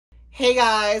Hey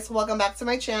guys, welcome back to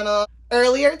my channel.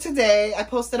 Earlier today, I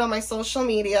posted on my social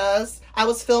medias, I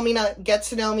was filming a get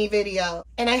to know me video,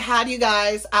 and I had you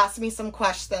guys ask me some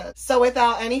questions. So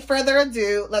without any further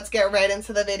ado, let's get right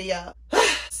into the video.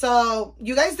 So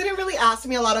you guys didn't really ask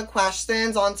me a lot of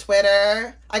questions on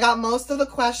Twitter. I got most of the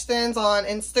questions on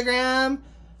Instagram.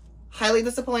 Highly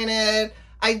disappointed.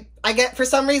 I get, for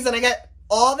some reason, I get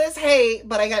all this hate,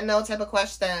 but I get no type of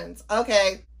questions.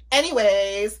 Okay.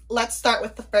 Anyways, let's start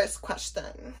with the first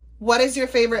question. What is your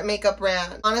favorite makeup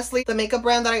brand? Honestly, the makeup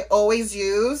brand that I always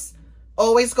use,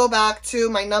 always go back to,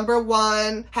 my number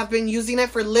one, have been using it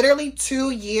for literally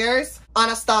 2 years,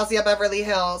 Anastasia Beverly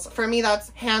Hills. For me,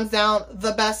 that's hands down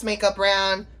the best makeup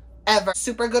brand ever.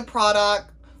 Super good product.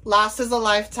 Lasts a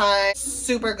lifetime.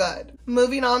 Super good.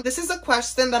 Moving on, this is a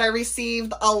question that I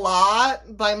received a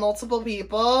lot by multiple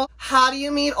people. How do you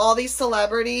meet all these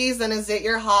celebrities and is it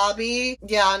your hobby?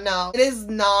 Yeah, no. It is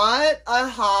not a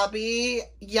hobby.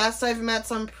 Yes, I've met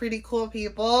some pretty cool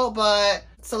people, but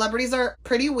celebrities are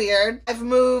pretty weird. I've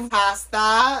moved past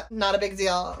that. Not a big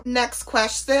deal. Next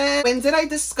question. When did I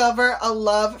discover a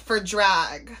love for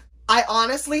drag? I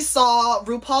honestly saw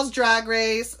RuPaul's Drag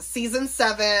Race season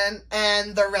 7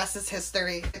 and the rest is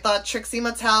history. I thought Trixie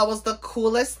Mattel was the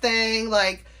coolest thing,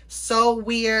 like so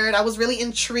weird. I was really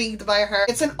intrigued by her.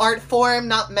 It's an art form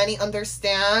not many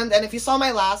understand, and if you saw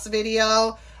my last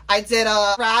video, I did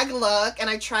a drag look and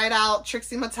I tried out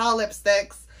Trixie Mattel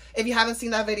lipsticks. If you haven't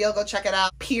seen that video, go check it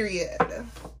out, period.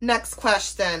 Next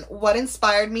question. What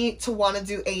inspired me to want to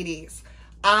do 80s?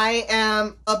 I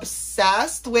am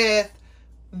obsessed with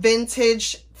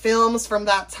vintage films from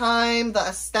that time, the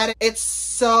aesthetic. It's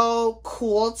so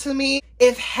cool to me.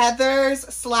 If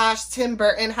Heathers / Tim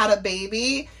Burton had a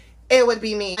baby, it would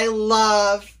be me. I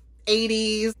love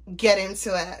 80s. Get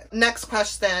into it. Next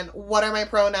question. What are my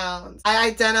pronouns? I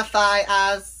identify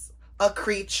as a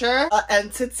creature, an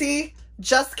entity.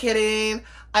 Just kidding.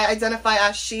 I identify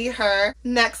as she, her.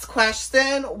 Next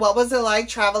question. What was it like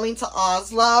traveling to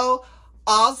Oslo?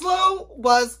 Oslo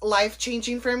was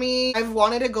life-changing for me. I've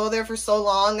wanted to go there for so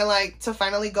long, and like to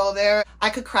finally go there, I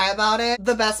could cry about it.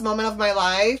 The best moment of my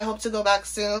life. I hope to go back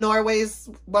soon. Norway's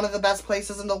one of the best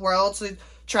places in the world to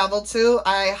travel to.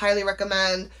 I highly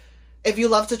recommend, if you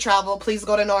love to travel, please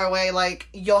go to Norway. Like,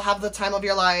 you'll have the time of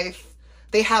your life.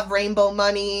 They have rainbow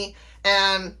money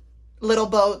and little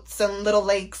boats and little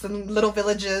lakes and little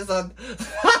villages, and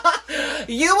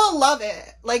you will love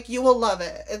it. Like, you will love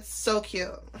it. It's so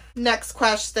cute. Next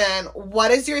question.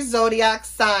 What is your zodiac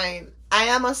sign? I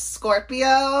am a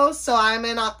Scorpio, so I'm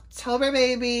an October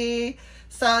baby.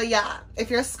 So yeah, if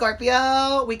you're a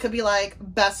Scorpio, we could be like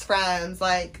best friends.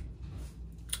 Like,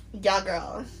 yeah,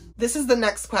 girl. This is the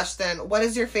next question. What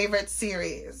is your favorite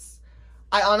series?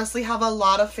 I honestly have a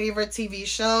lot of favorite TV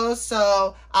shows,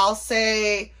 so I'll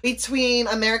say between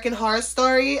American Horror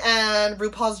Story and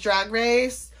RuPaul's Drag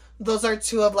Race, those are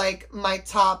two of like my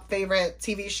top favorite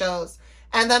TV shows.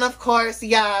 And then of course,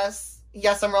 yes,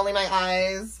 I'm rolling my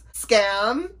eyes,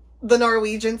 Scam, the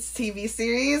Norwegian TV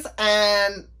series,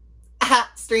 and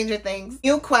Stranger Things.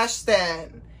 New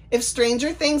question. If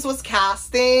Stranger Things was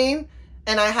casting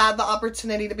and I had the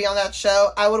opportunity to be on that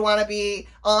show, I would want to be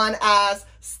on as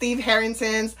Steve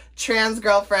Harrington's trans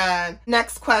girlfriend.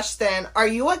 Next question. Are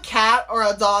you a cat or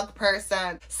a dog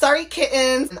person? Sorry,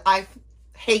 kittens. I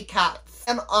hate cats.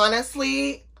 I'm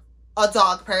honestly a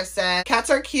dog person. Cats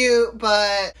are cute,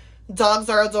 but dogs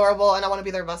are adorable and I want to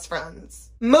be their best friends.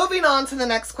 Moving on to the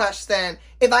next question.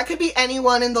 If I could be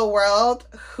anyone in the world,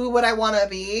 who would I want to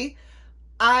be?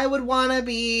 I would want to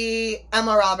be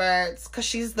Emma Roberts because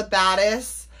she's the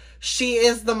baddest. She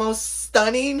is the most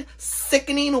stunning,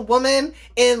 sickening woman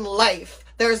in life.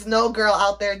 There's no girl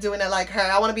out there doing it like her.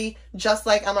 I want to be just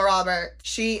like Emma Roberts.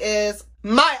 She is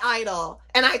my idol.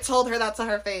 And I told her that to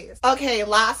her face. Okay,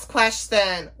 last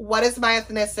question. What is my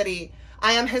ethnicity?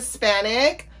 I am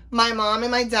Hispanic. My mom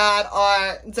and my dad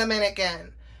are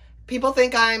Dominican. People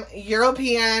think I'm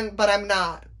European, but I'm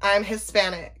not. I'm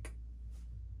Hispanic.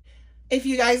 If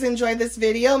you guys enjoyed this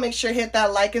video, make sure to hit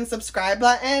that like and subscribe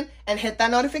button and hit that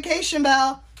notification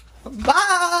bell.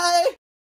 Bye!